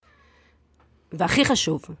והכי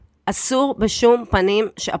חשוב, אסור בשום פנים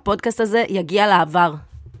שהפודקאסט הזה יגיע לעבר.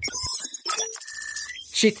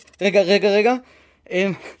 שיט, רגע.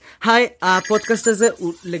 היי, הפודקאסט הזה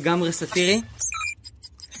הוא לגמרי סאטירי.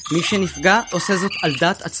 מי שנפגע עושה זאת על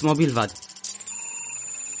דעת עצמו בלבד.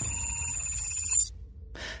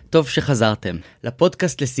 טוב שחזרתם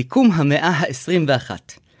לפודקאסט לסיכום המאה ה-21.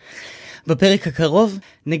 בפרק הקרוב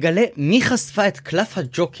נגלה מי חשפה את קלף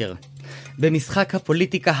הג'וקר במשחק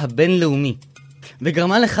הפוליטיקה הבינלאומי,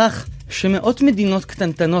 וגרמה לכך שמאות מדינות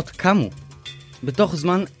קטנטנות קמו בתוך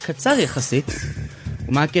זמן קצר יחסית,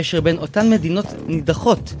 ומה הקשר בין אותן מדינות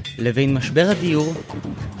נידחות לבין משבר הדיור.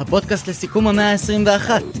 הפודקאסט לסיכום המאה ה-21.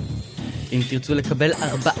 אם תרצו לקבל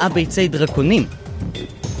 4 ביצי דרקונים,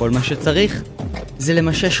 כל מה שצריך זה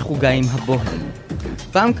למשש חוגיים הבוהל.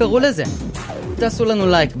 פעם קראו לזה. תעשו לנו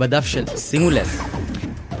לייק בדף של שימו לב.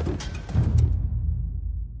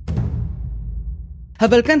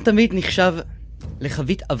 הבלקן תמיד נחשב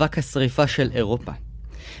לחבית אבק השריפה של אירופה.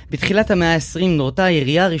 בתחילת המאה ה-20 נורתה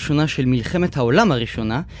הירייה הראשונה של מלחמת העולם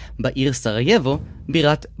הראשונה בעיר סרייבו,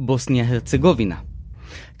 בירת בוסניה הרצגובינה.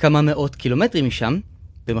 כמה מאות קילומטרים משם,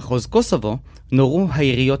 במחוז קוסובו, נורו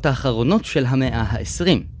היריות האחרונות של המאה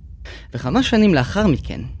ה-20. וכמה שנים לאחר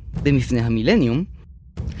מכן, במפנה המילניום,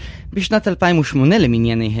 בשנת 2008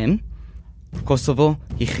 למנייניהם, קוסובו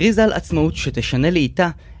הכריזה על עצמאות שתשנה לאיתה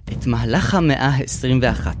את מהלך המאה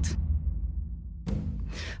ה-21.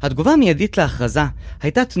 התגובה המיידית להכרזה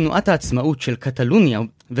הייתה תנועת העצמאות של קטלוניה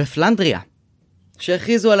ופלנדריה,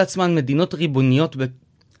 שהכריזו על עצמן מדינות ריבוניות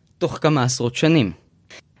בתוך כמה עשרות שנים.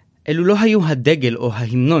 אלו לא היו הדגל או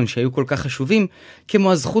ההמנון שהיו כל כך חשובים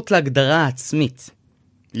כמו הזכות להגדרה העצמית.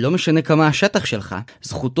 לא משנה כמה השטח שלך,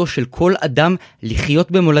 זכותו של כל אדם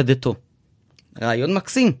לחיות במולדתו. רעיון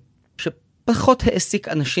מקסים, שפחות העסיק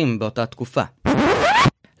אנשים באותה תקופה.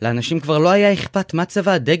 לאנשים כבר לא היה אכפת מה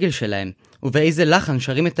צבע הדגל שלהם, ובאיזה לחן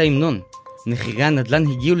שרים את ההמנון. מחירי הנדלן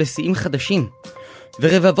הגיעו לשיאים חדשים,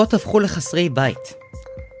 ורבבות הפכו לחסרי בית.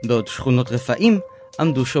 בעוד שכונות רפאים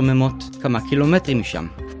עמדו שוממות כמה קילומטרים משם.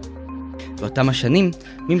 באותם השנים,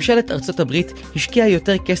 ממשלת ארצות הברית השקיעה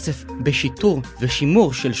יותר כסף בשיטור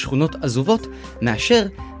ושימור של שכונות עזובות מאשר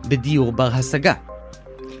בדיור בר השגה.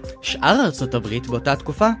 שאר ארצות הברית באותה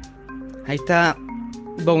תקופה הייתה,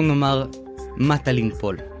 בואו נאמר, מטה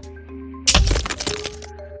לנפול.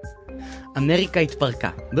 אמריקה התפרקה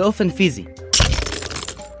באופן פיזי.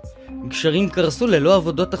 גשרים קרסו ללא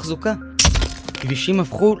עבודות תחזוקה. כבישים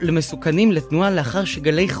הפכו למסוכנים לתנועה לאחר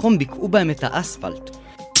שגלי חום ביקעו בהם את האספלט.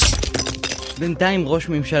 בינתיים ראש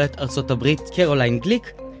ממשלת ארצות הברית, קרוליין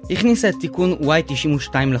גליק, הכניסה את תיקון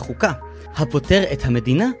Y92 לחוקה, הפותר את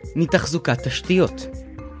המדינה מתחזוקת תשתיות.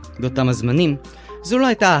 באותם הזמנים, זו לא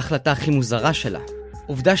הייתה ההחלטה הכי מוזרה שלה.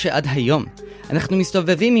 עובדה שעד היום אנחנו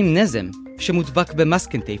מסתובבים עם נזם שמודבק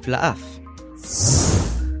במסקנטייפ לאף.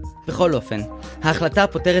 בכל אופן, ההחלטה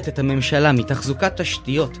הפותרת את הממשלה מתחזוקת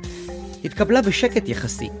תשתיות התקבלה בשקט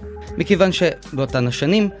יחסי, מכיוון שבאותן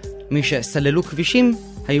השנים מי שסללו כבישים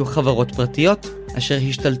היו חברות פרטיות אשר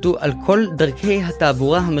השתלטו על כל דרכי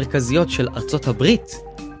התעבורה המרכזיות של ארצות הברית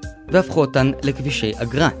והפכו אותן לכבישי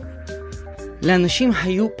אגרה. לאנשים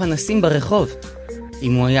היו פנסים ברחוב,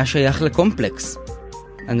 אם הוא היה שייך לקומפלקס.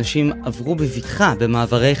 אנשים עברו בבטחה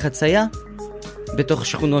במעברי חצייה בתוך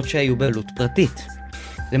שכונות שהיו בעלות פרטית.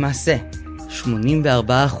 למעשה, 84%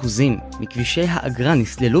 מכבישי האגרה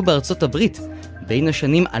נסללו בארצות הברית בין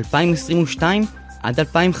השנים 2022 עד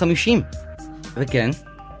 2050. וכן,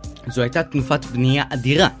 זו הייתה תנופת בנייה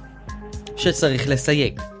אדירה שצריך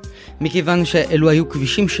לסייג, מכיוון שאלו היו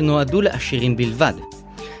כבישים שנועדו לעשירים בלבד.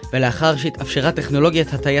 ולאחר שהתאפשרה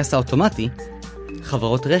טכנולוגיית הטייס האוטומטי,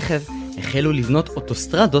 חברות רכב החלו לבנות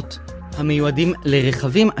אוטוסטרדות המיועדים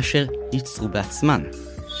לרכבים אשר ייצרו בעצמן.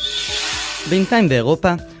 בינתיים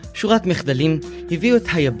באירופה, שורת מחדלים הביאו את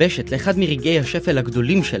היבשת לאחד מרגעי השפל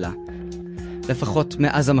הגדולים שלה, לפחות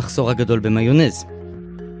מאז המחסור הגדול במיונז.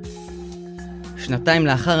 שנתיים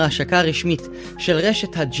לאחר ההשקה הרשמית של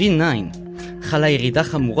רשת ה-G9, חלה ירידה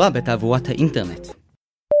חמורה בתעבורת האינטרנט.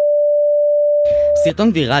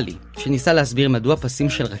 סרטון ויראלי שניסה להסביר מדוע פסים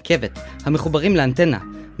של רכבת המחוברים לאנטנה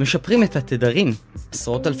משפרים את התדרים.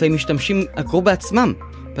 עשרות אלפי משתמשים עקרו בעצמם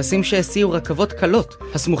פסים שהסיעו רכבות קלות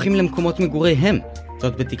הסמוכים למקומות מגוריהם,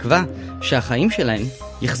 זאת בתקווה שהחיים שלהם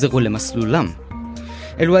יחזרו למסלולם.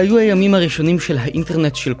 אלו היו הימים הראשונים של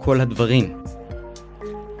האינטרנט של כל הדברים.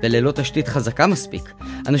 וללא תשתית חזקה מספיק,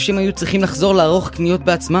 אנשים היו צריכים לחזור לערוך קניות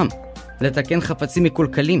בעצמם, לתקן חפצים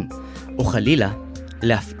מקולקלים, או חלילה,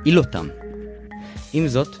 להפעיל אותם. עם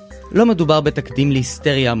זאת, לא מדובר בתקדים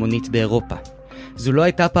להיסטריה המונית באירופה. זו לא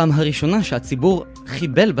הייתה הפעם הראשונה שהציבור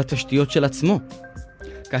חיבל בתשתיות של עצמו.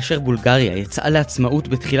 כאשר בולגריה יצאה לעצמאות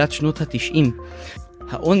בתחילת שנות ה-90,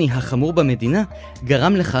 העוני החמור במדינה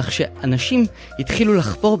גרם לכך שאנשים התחילו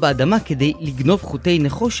לחפור באדמה כדי לגנוב חוטי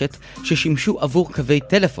נחושת ששימשו עבור קווי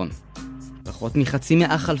טלפון. פחות מחצי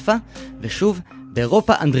מאה חלפה, ושוב,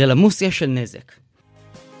 באירופה אנדרלמוסיה של נזק.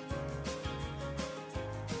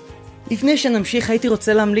 לפני שנמשיך, הייתי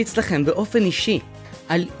רוצה להמליץ לכם באופן אישי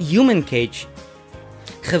על Human Cage,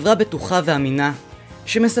 חברה בטוחה ואמינה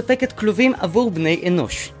שמספקת כלובים עבור בני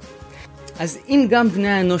אנוש. אז אם גם בני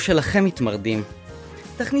האנוש שלכם מתמרדים,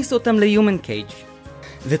 תכניסו אותם ל-Human Cage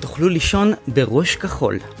ותוכלו לישון בראש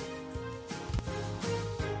כחול.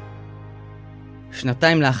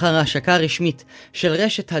 שנתיים לאחר ההשקה הרשמית של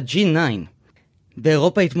רשת ה-G9,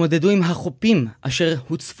 באירופה התמודדו עם החופים אשר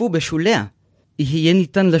הוצפו בשוליה. יהיה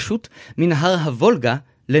ניתן לשוט מנהר הוולגה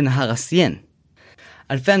לנהר הסיין.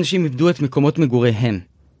 אלפי אנשים איבדו את מקומות מגוריהם,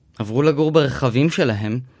 עברו לגור ברכבים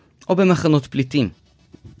שלהם או במחנות פליטים.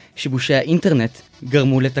 שיבושי האינטרנט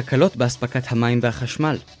גרמו לתקלות באספקת המים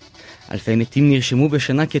והחשמל. אלפי מתים נרשמו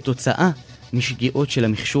בשנה כתוצאה משגיאות של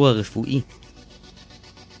המכשור הרפואי.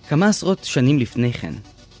 כמה עשרות שנים לפני כן,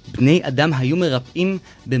 בני אדם היו מרפאים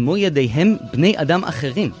במו ידיהם בני אדם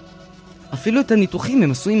אחרים. אפילו את הניתוחים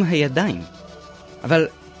הם עשו עם הידיים. אבל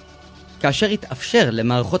כאשר התאפשר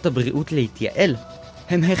למערכות הבריאות להתייעל,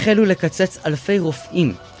 הם החלו לקצץ אלפי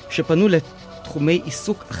רופאים שפנו לתחומי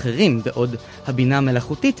עיסוק אחרים, בעוד הבינה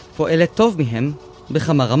המלאכותית פועלת טוב מהם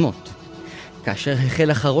בכמה רמות. כאשר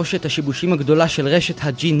החלה חרושת השיבושים הגדולה של רשת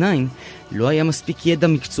ה-G9, לא היה מספיק ידע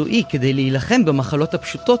מקצועי כדי להילחם במחלות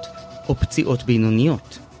הפשוטות או פציעות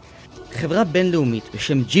בינוניות. חברה בינלאומית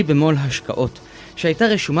בשם G במול השקעות, שהייתה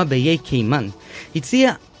רשומה באיי קיימן,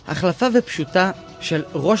 הציעה החלפה ופשוטה של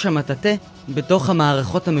ראש המטאטה בתוך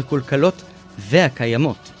המערכות המקולקלות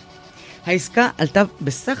והקיימות. העסקה עלתה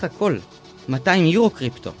בסך הכל 200 יורו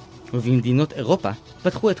קריפטו, ובמדינות אירופה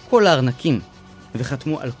פתחו את כל הארנקים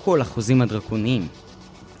וחתמו על כל החוזים הדרקוניים.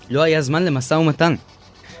 לא היה זמן למשא ומתן.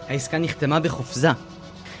 העסקה נחתמה בחופזה.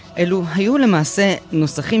 אלו היו למעשה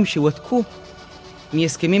נוסחים שהועתקו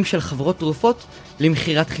מהסכמים של חברות תרופות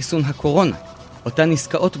למחירת חיסון הקורונה. אותן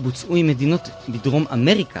עסקאות בוצעו עם מדינות בדרום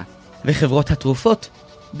אמריקה, וחברות התרופות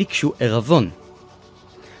ביקשו ערבון.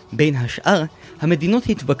 בין השאר, המדינות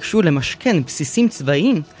התבקשו למשכן בסיסים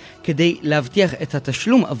צבאיים כדי להבטיח את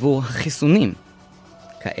התשלום עבור החיסונים.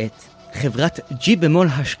 כעת, חברת G במול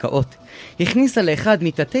השקעות הכניסה לאחד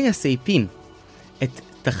מתתי הסעיפים את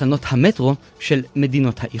תחנות המטרו של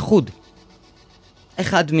מדינות האיחוד.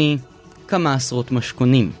 אחד מכמה עשרות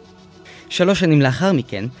משכונים. 3 שנים לאחר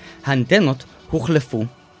מכן, האנטנות הוחלפו,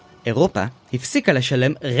 אירופה הפסיקה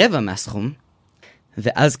לשלם רבע מהסכום,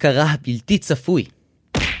 ואז קרה הבלתי צפוי.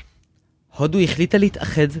 הודו החליטה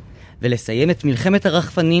להתאחד ולסיים את מלחמת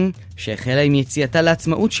הרחפנים שהחלה עם יציאתה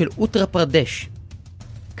לעצמאות של אוטרה פרדש.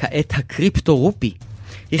 כעת הקריפטו-רופי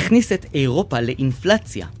הכניס את אירופה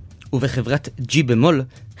לאינפלציה, ובחברת G במול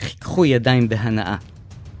חיככו ידיים בהנאה.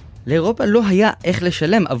 לאירופה לא היה איך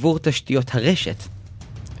לשלם עבור תשתיות הרשת,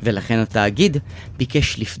 ולכן התאגיד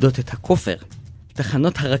ביקש לפדות את הכופר,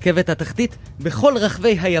 תחנות הרכבת התחתית בכל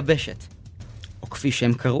רחבי היבשת, או כפי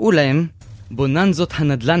שהם קראו להם, בוננזות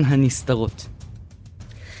הנדלן הנסתרות.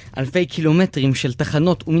 אלפי קילומטרים של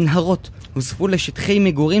תחנות ומנהרות הוספו לשטחי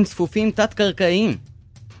מגורים צפופים תת-קרקעיים.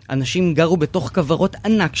 אנשים גרו בתוך כברות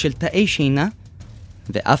ענק של תאי שינה,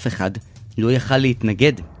 ואף אחד לא יכל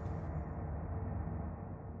להתנגד.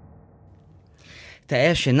 תאי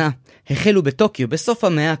השינה החלו בטוקיו בסוף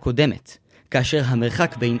המאה הקודמת, כאשר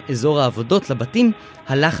המרחק בין אזור העבודות לבתים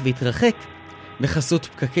הלך והתרחק, בחסות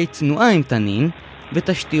פקקי תנועה אימתניים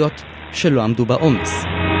ותשתיות שלא עמדו בעומס.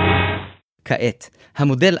 כעת,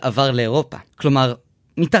 המודל עבר לאירופה, כלומר,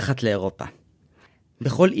 מתחת לאירופה.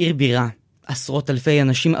 בכל עיר בירה, עשרות אלפי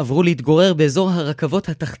אנשים עברו להתגורר באזור הרכבות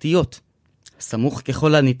התחתיות, סמוך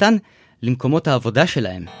ככל הניתן למקומות העבודה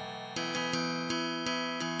שלהם.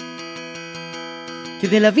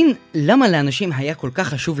 כדי להבין למה לאנשים היה כל כך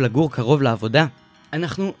חשוב לגור קרוב לעבודה,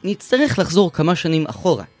 אנחנו נצטרך לחזור כמה שנים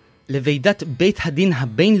אחורה, לוועידת בית הדין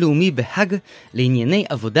הבינלאומי בהאג לענייני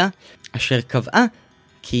עבודה, אשר קבעה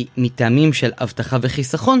כי מטעמים של הבטחה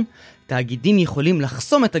וחיסכון, תאגידים יכולים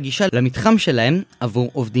לחסום את הגישה למתחם שלהם עבור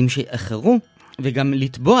עובדים שאחרו, וגם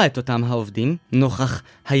לתבוע את אותם העובדים נוכח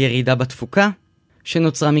הירידה בתפוקה,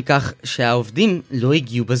 שנוצרה מכך שהעובדים לא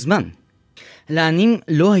הגיעו בזמן. לעניים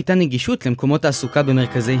לא הייתה נגישות למקומות תעסוקה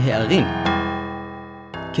במרכזי הערים.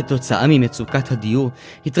 כתוצאה ממצוקת הדיור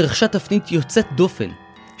התרחשה תפנית יוצאת דופן,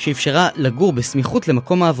 שאפשרה לגור בסמיכות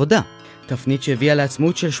למקום העבודה, תפנית שהביאה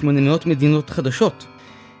לעצמאות של 800 מדינות חדשות.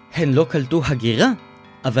 הן לא קלטו הגירה,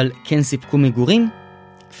 אבל כן סיפקו מגורים,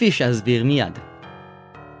 כפי שאסביר מיד.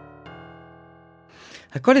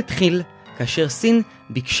 הכל התחיל כאשר סין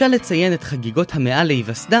ביקשה לציין את חגיגות המאה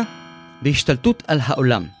להיווסדה בהשתלטות על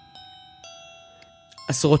העולם.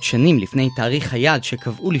 עשרות שנים לפני תאריך היעד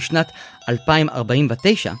שקבעו לשנת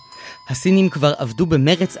 2049, הסינים כבר עבדו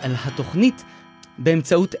במרץ על התוכנית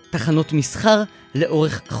באמצעות תחנות מסחר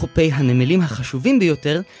לאורך חופי הנמלים החשובים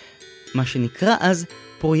ביותר, מה שנקרא אז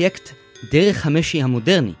פרויקט דרך המשי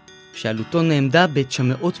המודרני, שעלותו נאמדה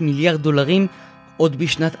ב$900 מיליארד עוד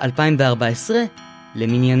בשנת 2014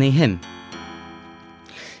 למנייניהם.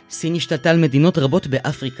 סין השתלטה על מדינות רבות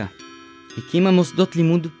באפריקה, הקימה מוסדות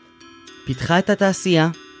לימוד, פיתחה את התעשייה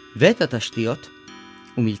ואת התשתיות,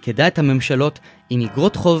 ומלכדה את הממשלות עם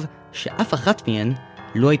אגרות חוב שאף אחת מהן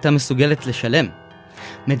לא הייתה מסוגלת לשלם.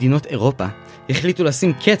 מדינות אירופה החליטו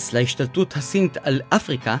לשים קץ להשתלטות הסינית על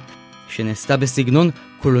אפריקה, שנעשתה בסגנון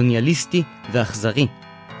קולוניאליסטי ואכזרי.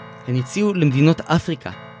 הן הציעו למדינות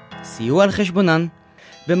אפריקה סיוע על חשבונן,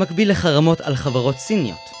 במקביל לחרמות על חברות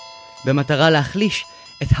סיניות, במטרה להחליש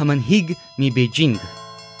את המנהיג מבייג'ינג.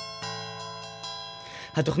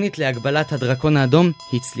 התוכנית להגבלת הדרקון האדום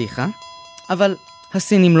הצליחה, אבל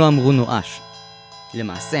הסינים לא אמרו נואש.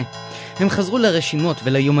 למעשה, הם חזרו לרשימות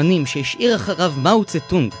וליומנים שהשאיר אחריו מאו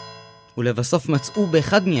צטונג, ולבסוף מצאו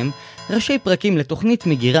באחד מהם ראשי פרקים לתוכנית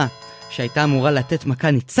מגירה, שהייתה אמורה לתת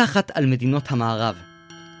מכה ניצחת על מדינות המערב.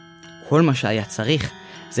 כל מה שהיה צריך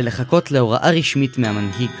זה לחכות להוראה רשמית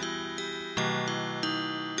מהמנהיג.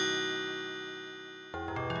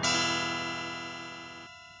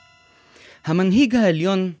 המנהיג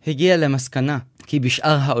העליון הגיע למסקנה כי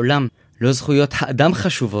בשאר העולם לא זכויות האדם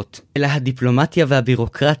חשובות, אלא הדיפלומטיה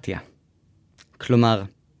והבירוקרטיה. כלומר,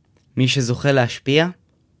 מי שזוכה להשפיע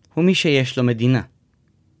הוא מי שיש לו מדינה.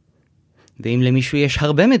 ואם למישהו יש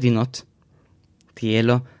הרבה מדינות, תהיה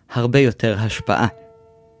לו הרבה יותר השפעה.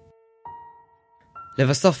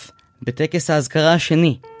 לבסוף, בטקס ההזכרה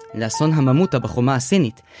השני לאסון הממותה בחומה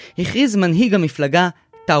הסינית, הכריז מנהיג המפלגה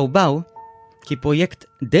טאו באו כי פרויקט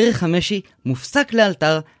דרך המשי מופסק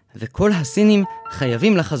לאלתר וכל הסינים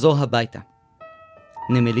חייבים לחזור הביתה.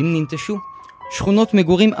 נמלים ננטשו, שכונות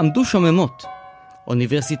מגורים עמדו שוממות,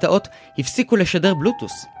 אוניברסיטאות הפסיקו לשדר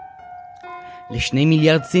בלוטוס. ל2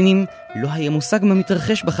 מיליארד סינים לא היה מושג מה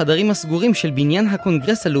מתרחש בחדרים הסגורים של בניין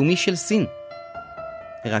הקונגרס הלאומי של סין.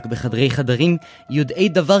 רק בחדרי חדרים יודעי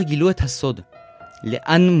דבר גילו את הסוד,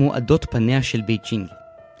 לאן מועדות פניה של בייג'ינג.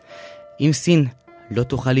 אם סין לא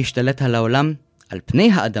תוכל להשתלט על העולם, על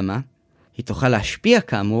פני האדמה, היא תוכל להשפיע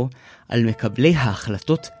כאמור על מקבלי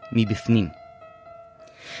ההחלטות מבפנים.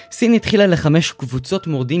 סין התחילה לחמש קבוצות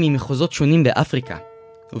מורדים ממחוזות שונים באפריקה,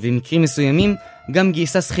 ובמקרים מסוימים גם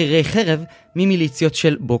גייסה שכירי חרב ממיליציות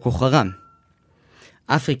של בוקו חרם.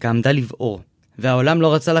 אפריקה עמדה לבעור, והעולם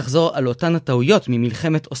לא רצה לחזור על אותן הטעויות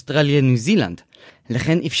ממלחמת אוסטרליה-ניו זילנד,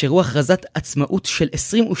 לכן אפשרו הכרזת עצמאות של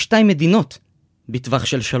 22 מדינות בטווח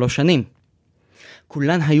של 3 שנים.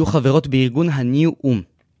 כולן היו חברות בארגון הניו-אום.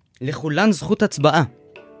 לכולן זכות הצבעה.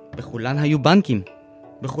 בכולן היו בנקים.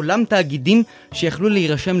 בכולם תאגידים שיכלו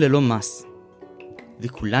להירשם ללא מס.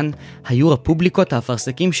 וכולן היו רפובליקות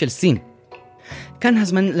האפרסקים של סין. כאן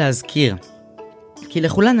הזמן להזכיר כי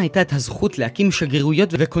לכולן הייתה את הזכות להקים שגרירויות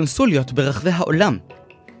וקונסוליות ברחבי העולם.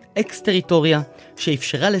 אקס-טריטוריה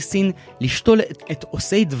שאפשרה לסין לשתול את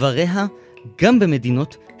עושי דבריה גם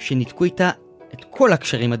במדינות שניתקו איתה את כל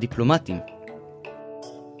הקשרים הדיפלומטיים.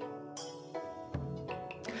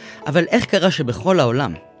 אבל איך קרה שבכל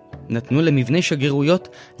העולם נתנו למבנה שגרירויות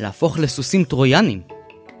להפוך לסוסים טרויאנים?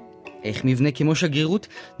 איך מבנה כמו שגרירות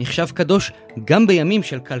נחשב קדוש גם בימים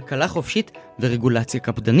של כלכלה חופשית ורגולציה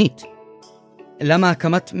קפדנית? למה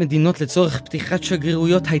הקמת מדינות לצורך פתיחת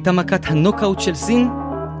שגרירויות הייתה מכת הנוקאוט של סין?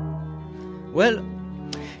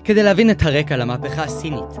 כדי להבין את הרקע למהפכה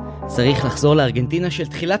הסינית, צריך לחזור לארגנטינה של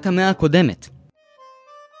תחילת המאה הקודמת.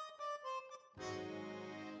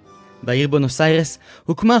 בעיר בונוס איירס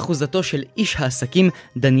הוקמה אחוזתו של איש העסקים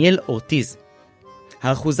דניאל אורטיז.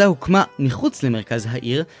 האחוזה הוקמה מחוץ למרכז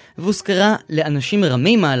העיר והוזכרה לאנשים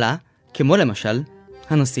רמי מעלה, כמו למשל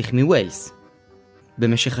הנסיך מווילס.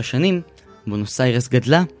 במשך השנים בונוס איירס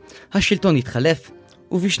גדלה, השלטון התחלף,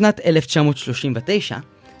 ובשנת 1939,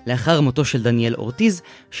 לאחר מותו של דניאל אורטיז,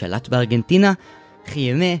 שלט בארגנטינה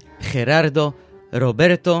חיימה חררדו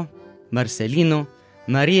רוברטו מרסלינו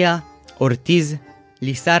מריה אורטיז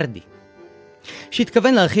ליסרדי,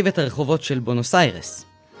 שהתכוון להרחיב את הרחובות של בונוס איירס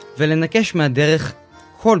ולנקש מהדרך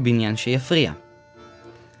כל בניין שיפריע.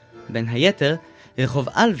 בין היתר, רחוב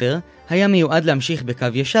אלבר היה מיועד להמשיך בקו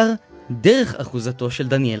ישר דרך אחוזתו של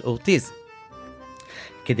דניאל אורטיז.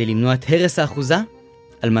 כדי למנוע את הרס האחוזה,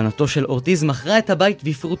 אלמנתו של אורטיז מכרה את הבית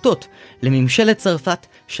בפרוטות לממשלת צרפת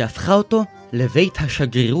שהפכה אותו לבית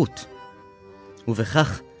השגרירות.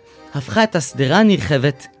 ובכך הפכה את השדרה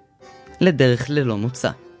הנרחבת לדרך ללא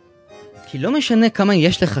מוצא. כי לא משנה כמה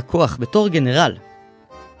יש לך כוח בתור גנרל,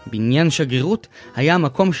 בניין שגרירות היה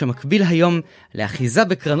המקום שמקביל היום לאחיזה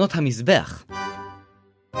בקרנות המזבח.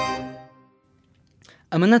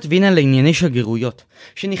 אמנת וינה לענייני שגרירויות,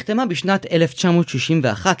 שנחתמה בשנת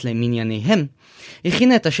 1961 למנייניהם,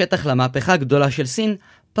 הכינה את השטח למהפכה הגדולה של סין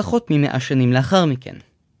פחות מ100 שנים לאחר מכן.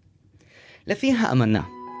 לפי האמנה,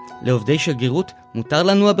 לעובדי שגרירות מותר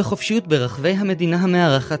לנוע בחופשיות ברחבי המדינה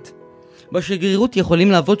המארחת. בשגרירות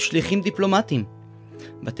יכולים לעבוד שליחים דיפלומטיים.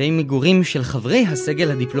 בתי מגורים של חברי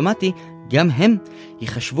הסגל הדיפלומטי, גם הם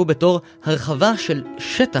ייחשבו בתור הרחבה של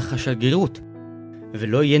שטח השגרירות,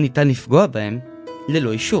 ולא יהיה ניתן לפגוע בהם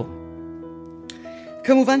ללא אישור.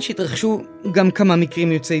 כמובן שהתרחשו גם כמה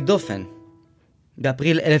מקרים יוצאי דופן.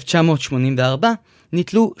 באפריל 1984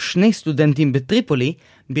 נתלו 2 סטודנטים בטריפולי,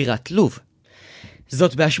 בירת לוב.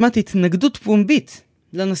 זאת באשמת התנגדות פומבית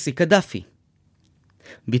לנשיא קדאפי.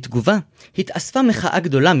 בתגובה התאספה מחאה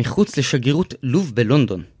גדולה מחוץ לשגרירות לוב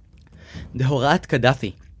בלונדון. בהוראת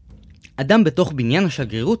קדאפי, אדם בתוך בניין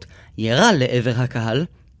השגרירות ירה לעבר הקהל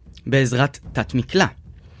בעזרת תת מקלע.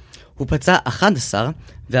 הוא פצע 11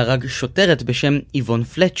 והרג שוטרת בשם איבון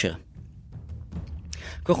פלצ'ר.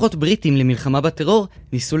 כוחות בריטים למלחמה בטרור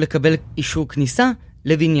ניסו לקבל אישור כניסה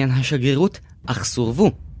לבניין השגרירות, אך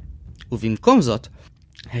סורבו. ובמקום זאת,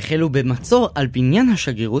 החלו במצור על בניין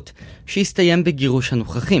השגרירות שהסתיים בגירוש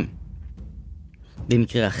הנוכחים.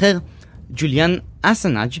 במקרה אחר, ג'וליאן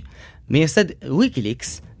אסנאג', מייסד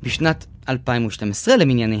ויקיליקס, בשנת 2012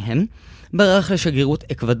 למנייניהם, ברח לשגרירות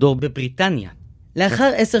אקוודור בבריטניה.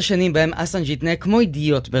 לאחר 10 שנים בהם אסנאג' התנהג כמו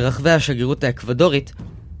אידיוט ברחבי השגרירות האקוודורית,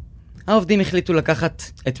 העובדים החליטו לקחת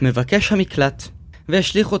את מבקש המקלט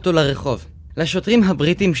והשליחו אותו לרחוב, לשוטרים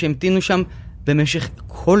הבריטים שהמתינו שם במשך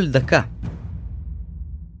כל דקה.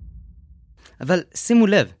 אבל שימו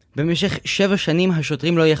לב, במשך 7 שנים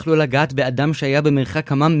השוטרים לא יכלו לגעת באדם שהיה במרחק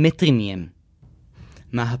כמה מטרים מהם.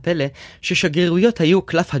 מה הפלא ששגרירויות היו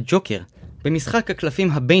קלף הג'וקר במשחק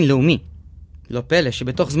הקלפים הבינלאומי. לא פלא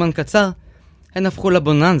שבתוך זמן קצר הן הפכו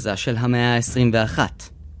לבוננזה של המאה ה-21.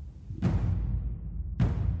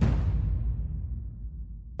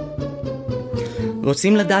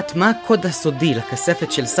 רוצים לדעת מה הקוד הסודי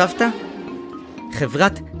לכספת של סבתא?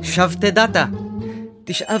 חברת שבתי דאטה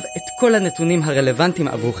תשאב את כל הנתונים הרלוונטיים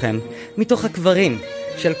עבורכם מתוך הקברים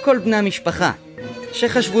של כל בני המשפחה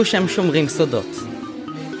שחשבו שהם שומרים סודות.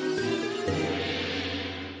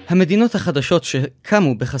 המדינות החדשות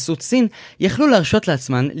שקמו בחסות סין יכלו להרשות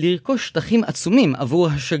לעצמן לרכוש שטחים עצומים עבור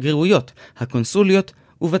השגרירויות, הקונסוליות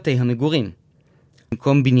ובתי המגורים.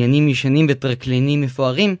 במקום בניינים ישנים וטרקלינים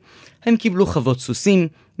מפוארים, הם קיבלו חוות סוסים,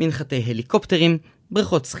 מנחתי הליקופטרים,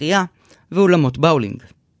 בריכות שחייה ואולמות באולינג.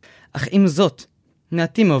 אך עם זאת,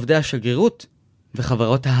 מעטים מעובדי השגרירות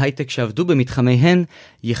וחברות ההייטק שעבדו במתחמיהן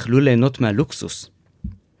יכלו ליהנות מהלוקסוס.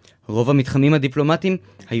 רוב המתחמים הדיפלומטיים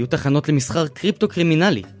היו תחנות למסחר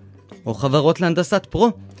קריפטו-קרימינלי, או חברות להנדסת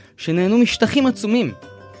פרו שנהנו משטחים עצומים,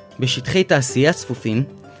 בשטחי תעשייה צפופים,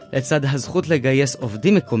 לצד הזכות לגייס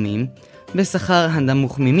עובדים מקומיים, בשכר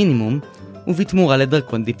הנמוך ממינימום ובתמורה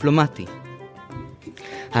לדרכון דיפלומטי.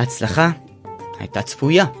 ההצלחה הייתה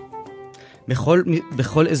צפויה.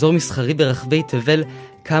 בכל אזור מסחרי ברחבי תבל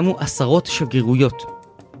קמו 10 שגרירויות.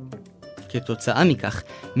 כתוצאה מכך,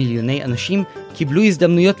 מיליוני אנשים קיבלו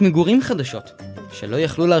הזדמנויות מגורים חדשות, שלא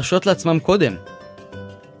יכלו להרשות לעצמם קודם.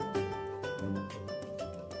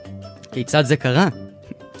 כיצד זה קרה?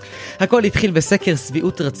 הכל התחיל בסקר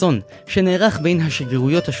סביעות רצון שנערך בין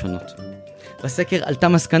השגרירויות השונות. בסקר עלתה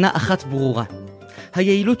מסקנה אחת ברורה.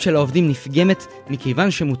 היעילות של העובדים נפגמת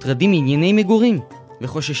מכיוון שמוטרדים ענייני מגורים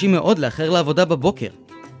וחוששים מאוד לאחר לעבודה בבוקר.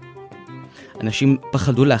 אנשים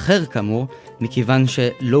פחדו לאחר כאמור מכיוון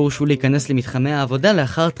שלא הורשו להיכנס למתחמי העבודה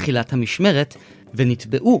לאחר תחילת המשמרת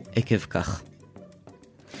ונתבעו עקב כך.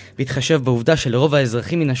 בהתחשב בעובדה שלרוב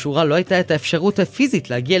האזרחים מן השורה לא הייתה את האפשרות הפיזית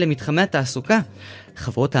להגיע למתחמי התעסוקה,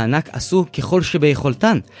 חברות הענק עשו ככל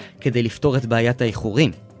שביכולתן כדי לפתור את בעיית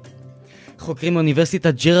האיחורים. חוקרים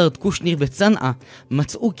מאוניברסיטת ג'רארד קושניר בצנעה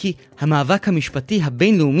מצאו כי המאבק המשפטי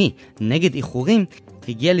הבינלאומי נגד איחורים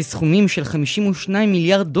הגיע לסכומים של $52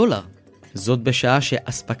 מיליארד. זאת בשעה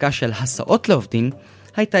שאספקה של הסעות לעובדים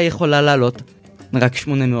הייתה יכולה לעלות רק $820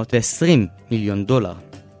 מיליון.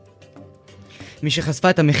 מי שחשפה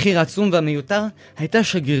את המחיר העצום והמיותר הייתה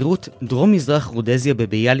שגרירות דרום מזרח רודזיה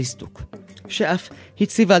בביאליסטוק, שאף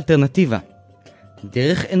הציבה אלטרנטיבה,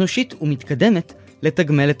 דרך אנושית ומתקדמת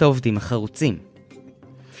לתגמל את העובדים החרוצים.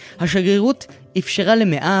 השגרירות אפשרה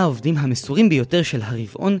ל100 העובדים המסורים ביותר של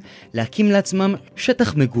הרבעון להקים לעצמם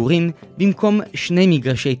שטח מגורים במקום 2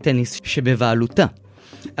 מגרשי טניס שבבעלותה,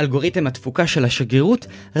 אלגוריתם התפוקה של השגרירות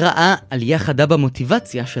ראה עלייה חדה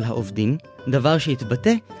במוטיבציה של העובדים, דבר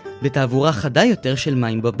שהתבטא בתעבורה חדה יותר של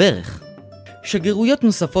מים בברך. שגרירויות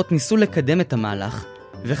נוספות ניסו לקדם את המהלך,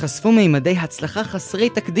 וחשפו מימדי הצלחה חסרי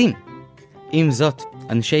תקדים. עם זאת,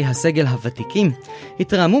 אנשי הסגל הוותיקים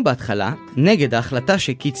התרעמו בהתחלה נגד ההחלטה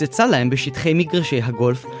שקיצצה להם בשטחי מגרשי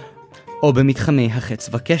הגולף או במתחמי החץ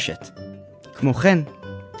וקשת. כמו כן,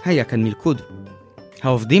 היה כאן מלכוד.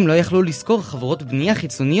 העובדים לא יכלו לשכור חברות בנייה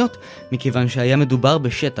חיצוניות מכיוון שהיה מדובר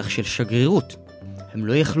בשטח של שגרירות. הם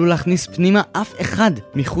לא יכלו להכניס פנימה אף אחד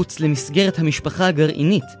מחוץ למסגרת המשפחה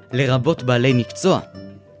הגרעינית, לרבות בעלי מקצוע.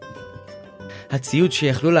 הציוד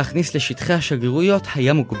שיכלו להכניס לשטחי השגרירויות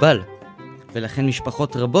היה מוגבל, ולכן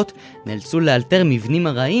משפחות רבות נאלצו לאלתר מבנים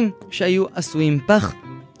ארעיים שהיו עשויים פח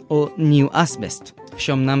או ניו אסבסט,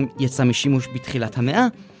 שאומנם יצא משימוש בתחילת המאה,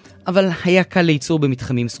 אבל היה קל לייצור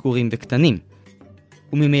במתחמים סגורים וקטנים.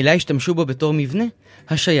 וממילא השתמשו בו בתור מבנה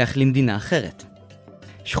השייך למדינה אחרת.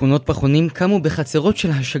 שכונות פחונים קמו בחצרות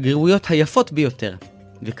של השגרירויות היפות ביותר,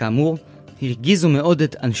 וכאמור, הרגיזו מאוד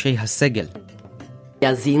את אנשי הסגל.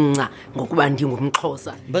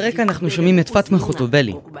 ברקע אנחנו שומעים את פטמה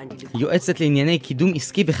חוטובלי, יועצת לענייני קידום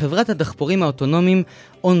עסקי בחברת הדחפורים האוטונומיים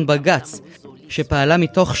און בגץ, שפעלה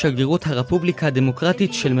מתוך שגרירות הרפובליקה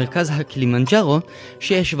הדמוקרטית של מרכז הקלימנג'רו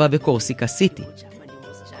שישבה בקורסיקה סיטי.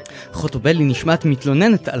 חוטובלי נשמעת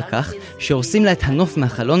מתלוננת על כך שעושים לה את הנוף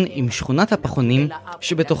מהחלון עם שכונת הפחונים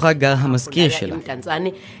שבתוכה גר המזכיר שלה.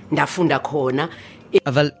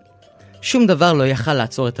 אבל שום דבר לא יכל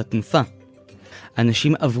לעצור את התנופה.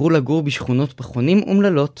 אנשים עברו לגור בשכונות פחונים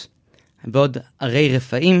אומללות, בעוד ערי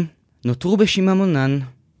רפאים נותרו בשיממונן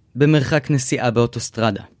במרחק נסיעה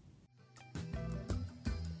באוטוסטרדה.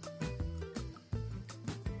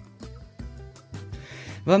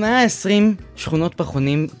 במאה ה-20 שכונות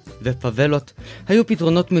פחונים ופבלות היו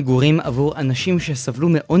פתרונות מגורים עבור אנשים שסבלו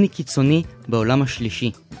מעוני קיצוני בעולם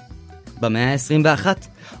השלישי. במאה ה-21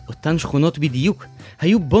 אותן שכונות בדיוק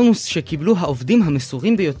היו בונוס שקיבלו העובדים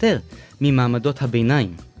המסורים ביותר ממעמדות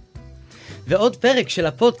הביניים. ועוד פרק של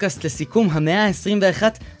הפודקאסט לסיכום המאה ה-21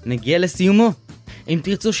 מגיע לסיומו. אם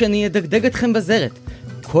תרצו שאני אדגדג אתכם בזרת,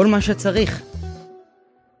 כל מה שצריך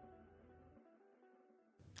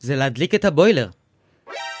זה להדליק את הבוילר.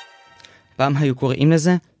 פעם היו קוראים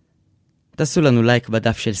לזה, תעשו לנו לייק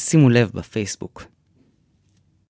בדף של שימו לב בפייסבוק.